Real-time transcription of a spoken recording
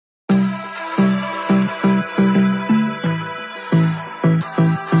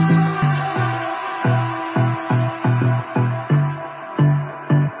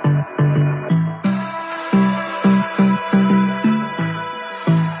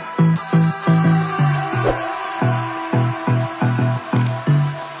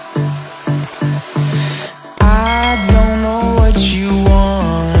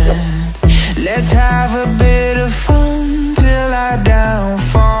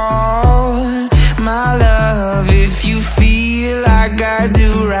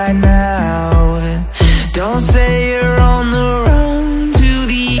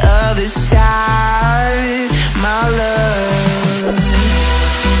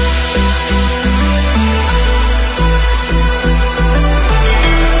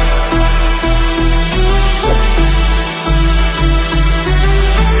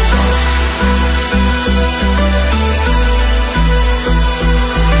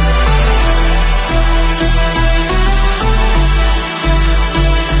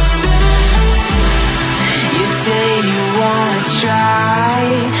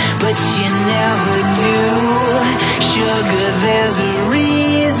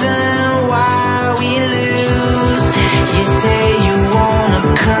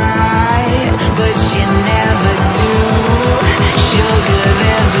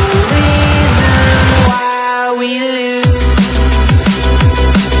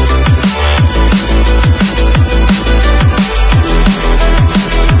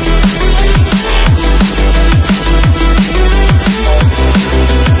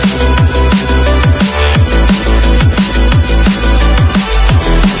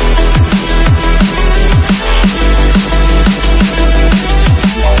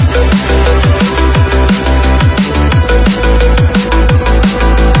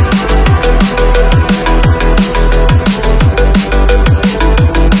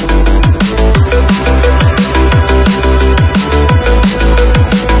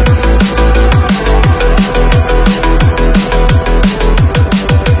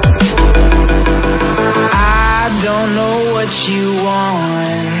what you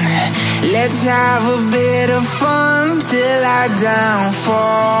want. Let's have a bit of fun till I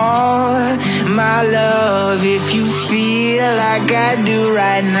downfall. My love, if you feel like I do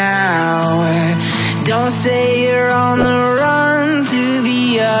right now, don't say you're on the run to the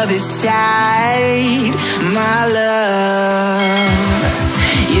other side. My love,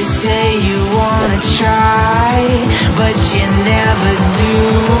 you say you wanna try, but you never do.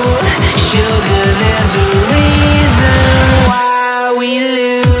 Sugar, there's a reason